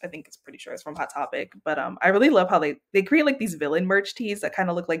shirts. I think it's pretty sure it's from Hot Topic. But I really love how they create like these villain merch tees that kind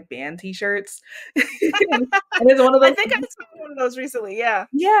of look like band t-shirts. And it's one of I those think I like, saw one of those recently. Yeah.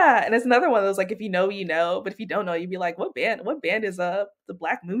 yeah, and it's another one of those like if you know, you know, but if you don't know, you'd be like, what band is the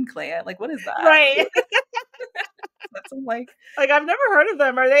Black Moon Clan? Like what is that? Right. That's I'm like, Like I've never heard of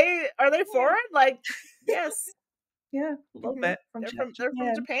them. Are they yeah, foreign? Like, yes. yeah, a little bit from They're from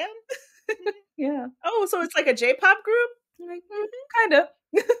Japan. Japan. Mhm. Yeah. Oh, so it's like a J-pop group? I'm like, Mhm. kinda.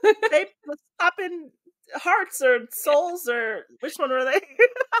 They was popping hearts or souls or which one were they?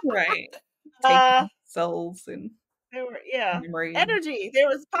 Right. uh Taking souls and they were, yeah. memory. Energy. They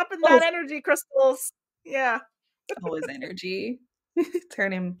was popping that Always energy crystals. Yeah. always energy.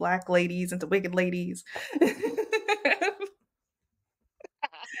 Turning black ladies into wicked ladies.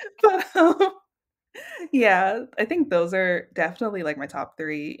 But, yeah, I think those are definitely, like, my top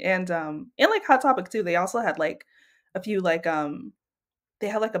 3, and, like, Hot Topic too, they also had, like, a few, like, they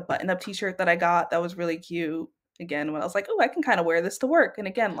had, like, a button-up t-shirt that I got that was really cute, again, when I was like, "Oh, I can kinda wear this to work," and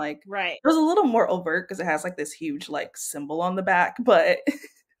again, like, Right. it was a little more overt because it has, like, this huge, like, symbol on the back, but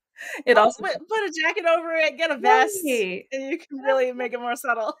it Oh, also put a jacket over it, get a vest, right. and you can really make it more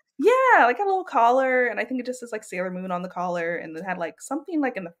subtle. Yeah, like, a little collar, and I think it just says, like, Sailor Moon on the collar, and it had, like, something,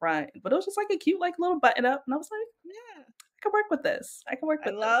 like, in the front, but it was just, like, a cute, like, little button up, and I was like, Yeah. "I can work with this. I can work I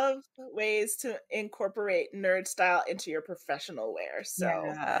with this." love ways to incorporate nerd style into your professional wear. So,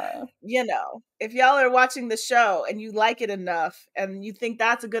 Yeah. if y'all are watching the show and you like it enough and you think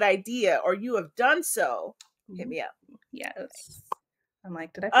that's a good idea or you have done so, hit Ooh, me up. yes. I'm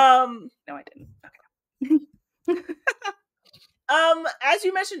like, "Did I put" Um, no, I didn't. Okay. as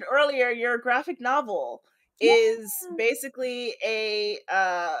you mentioned earlier, your graphic novel Yeah. is basically a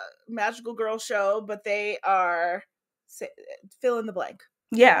magical girl show, but they are say, fill in the blank.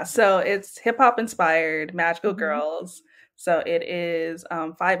 Yeah, so it's hip hop inspired magical Mhm. girls. So it is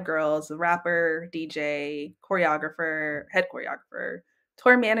 5 girls, a rapper, DJ, choreographer, head choreographer,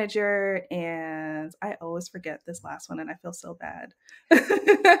 tour manager, and I always forget this last one and I feel so bad.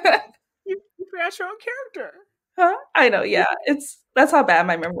 You forgot your own character. Huh? I know, yeah. It's that's how bad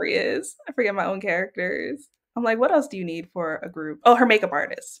my memory is. I forget my own characters. I'm like, what else do you need for a group? Oh, her makeup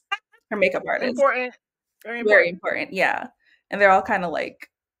artist. Her makeup artist. Important. Very Very important. important, yeah. And they're all kind of like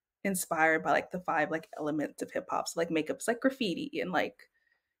inspired by like the 5 like elements of hip hop. So like makeup's like graffiti and like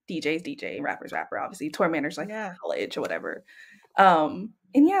DJ's DJ, rapper's rapper, obviously. Tour manager's like Yeah. college or whatever. And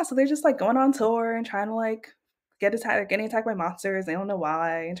yeah, so they're just like going on tour and trying to like getting attacked by monsters. They don't know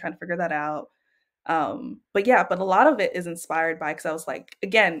why and trying to figure that out. But yeah, but a lot of it is inspired by because I was like,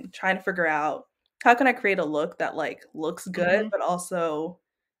 again, trying to figure out how can I create a look that like looks good, Mhm. but also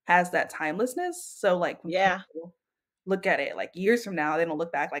has that timelessness. So like when Yeah. people look at it like years from now, they don't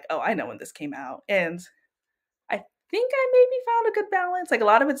look back like, oh, I know when this came out. And I think I maybe found a good balance. Like a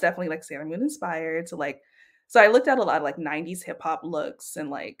lot of it's definitely like Sailor Moon inspired. So I looked at a lot of like 90s hip hop looks and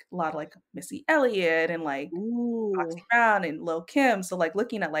like a lot of like Missy Elliott and like Ooh. Foxy Brown and Lil Kim. So like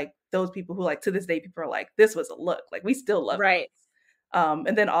looking at like those people who like to this day people are like, this was a look. Like we still love Right.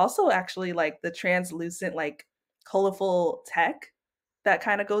 and then also actually like the translucent, like colorful tech that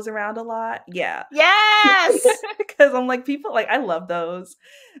kind of goes around a lot. Yeah. Yes. Because I'm like, people like I love those.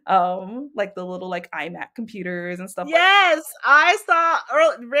 Like the little like iMac computers and stuff like Yes. I saw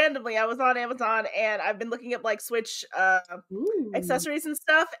randomly. I was on Amazon and I've been looking up like Switch ooh. accessories and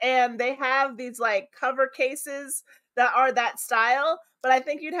stuff, and they have these like cover cases that are that style. But I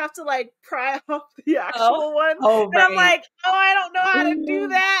think you'd have to like pry off the Oh, actual one, oh and I'm right. like, oh, I don't know how to do Ooh,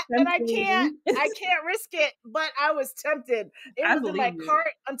 that, and I can't. tempting. I can't risk it, but I was tempted. It I was in my believe it. cart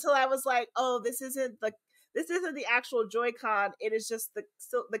until I was like, "Oh, this isn't the actual Joy-Con. It is just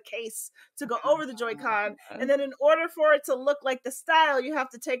the case to go over the Joy-Con." Uh, And then in order for it to look like the style, you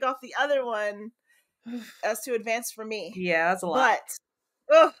have to take off the other one as to advance for me. yeah, that's a lot.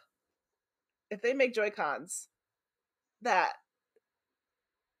 But ugh, if they make Joy-Cons, that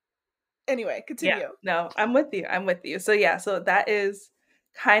anyway, Yeah, continue. no, I'm with you. I'm with you. So yeah, so that is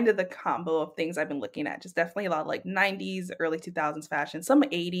kind of the combo of things I've been looking at. Just definitely a lot of like 90s, early 2000s fashion, some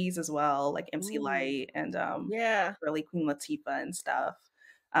 80s as well, like MC Ooh, Light and yeah, early Queen Latifah and stuff.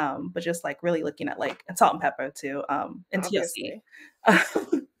 But just like really looking at like and Salt and Pepper too, and TLC.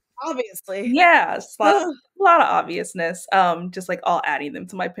 obviously, obviously. Yeah, it's Ugh, a lot of obviousness. Just like all adding them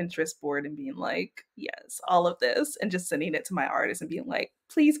to my Pinterest board and being like, yes, all of this, and just sending it to my artist and being like,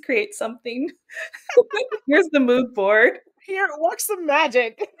 please create something. Here's the mood board. here, work some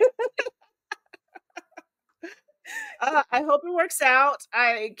magic. I hope it works out.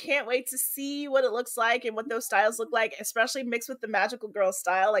 I can't wait to see what it looks like and what those styles look like, especially mixed with the magical girl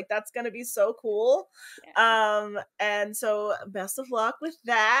style. Like that's gonna be so cool. And so best of luck with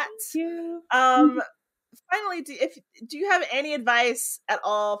that. Thank you. Finally, do you have any advice at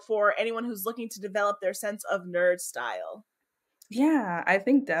all for anyone who's looking to develop their sense of nerd style? Yeah, I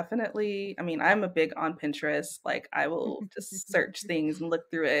think definitely. I mean, I'm a big on Pinterest. Like, I will just search things and look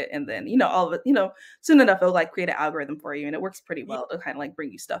through it, and then all of it. Soon enough, it'll like create an algorithm for you, and it works pretty Yeah. well to kind of like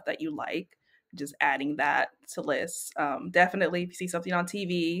bring you stuff that you like. Just adding that to lists. Definitely, if you see something on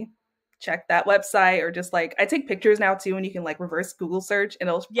TV, check that website, or just like I take pictures now too, and you can like reverse Google search, and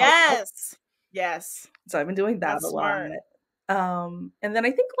it'll pop up. Yes. So I've been doing that That's a lot. smart. And then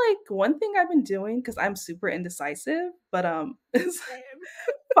I think like one thing I've been doing, because I'm super indecisive, but is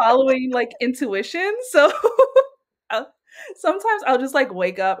following like intuition. So sometimes I'll just like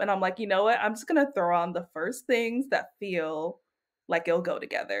wake up and I'm like, you know what? I'm just gonna throw on the first things that feel like it'll go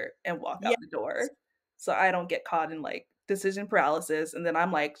together and walk out Yes. the door. So I don't get caught in like decision paralysis, and then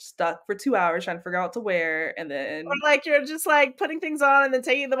I'm like stuck for 2 hours trying to figure out what to wear, and then Or like you're just like putting things on and then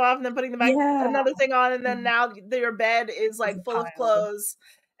taking them off and then putting them back yeah, another thing on, and then now your bed is there's like a full of pile. clothes,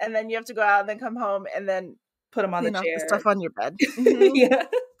 and then you have to go out and then come home and then Put them on the clean off the chair. stuff on your bed. Mhm. Yeah.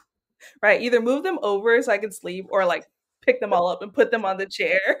 Right, either move them over so I can sleep, or like pick them all up and put them on the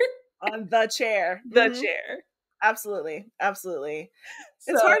chair. On the chair. The Mhm. chair. Absolutely. Absolutely.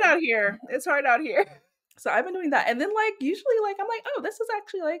 So It's hard out here. It's hard out here. so I've been doing that, and then like usually like I'm like, oh, this is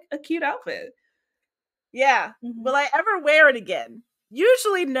actually like a cute outfit. Yeah. Mhm. Will I ever wear it again?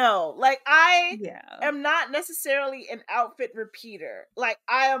 Usually no. Like I Yeah. am not necessarily an outfit repeater. Like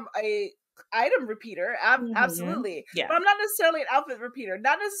I am a item repeater, Mhm. absolutely. Yeah. But I'm not necessarily an outfit repeater.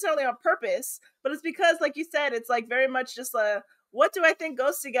 Not necessarily on purpose, but it's because like you said, it's like very much just a what do I think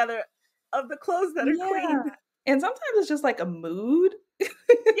goes together of the clothes that are Yeah. clean. And sometimes it's just like a mood.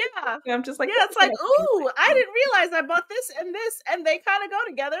 Yeah. And I'm just like, Yeah, this it's is what like, I feel ooh, like. I didn't realize I bought this, and they kind of go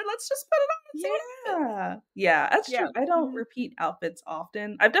together. Let's just put it on and see what happens. Yeah. Yeah, that's Yeah. true. I don't Mhm. repeat outfits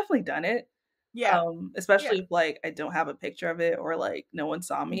often. I've definitely done it. Yeah. Yeah. Especially if like I don't have a picture of it, or like no one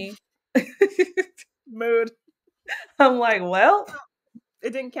saw me. Mood. I'm like, well,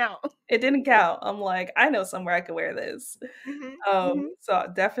 It didn't count. it didn't count. I'm like, I know somewhere I could wear this. Mhm. Mhm. So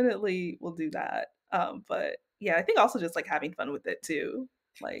definitely will do that. But yeah, I think also just like having fun with it too.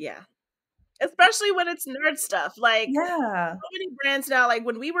 Like, Yeah. Especially when it's nerd stuff. Like yeah. so many brands now, like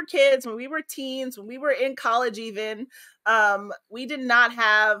when we were kids, when we were teens, when we were in college even, we did not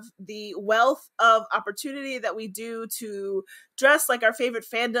have the wealth of opportunity that we do to dress like our favorite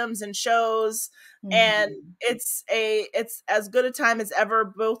fandoms and shows. And Mhm. it's as good a time as ever,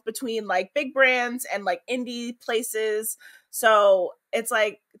 both between like big brands and like indie places. So it's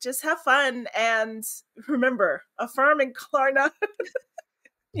like just have fun and remember, affirm and Klarna.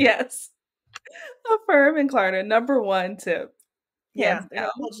 Yes. Affirm and Klarna, number one tip. Yeah, Hands they're gonna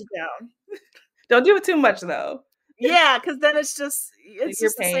down. hold you down. Don't do it too much though. Yeah, because then it's You're just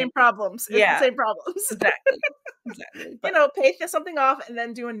the paying. same problems. It's the Yeah, same problems. exactly. Exactly. You But know, pay something off and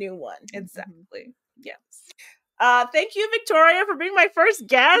then do a new one. Mhm. exactly. Yes. Thank you, Victoria, for being my first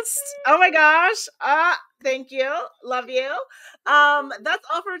guest. Oh my gosh. Thank you. Love you. That's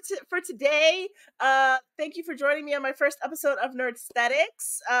all for today. Thank you for joining me on my first episode of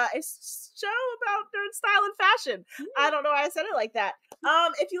Nerdsthetics, a show about nerd style and fashion. I don't know why I said it like that.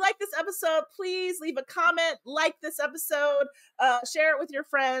 If you like this episode, please leave a comment, like this episode, share it with your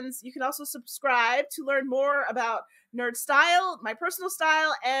friends. You can also subscribe to learn more about nerd style, my personal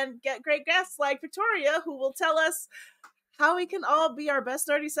style, and get great guests like Victoria, who will tell us how we can all be our best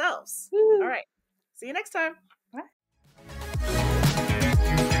nerdy selves. Woo. All right. See you next time.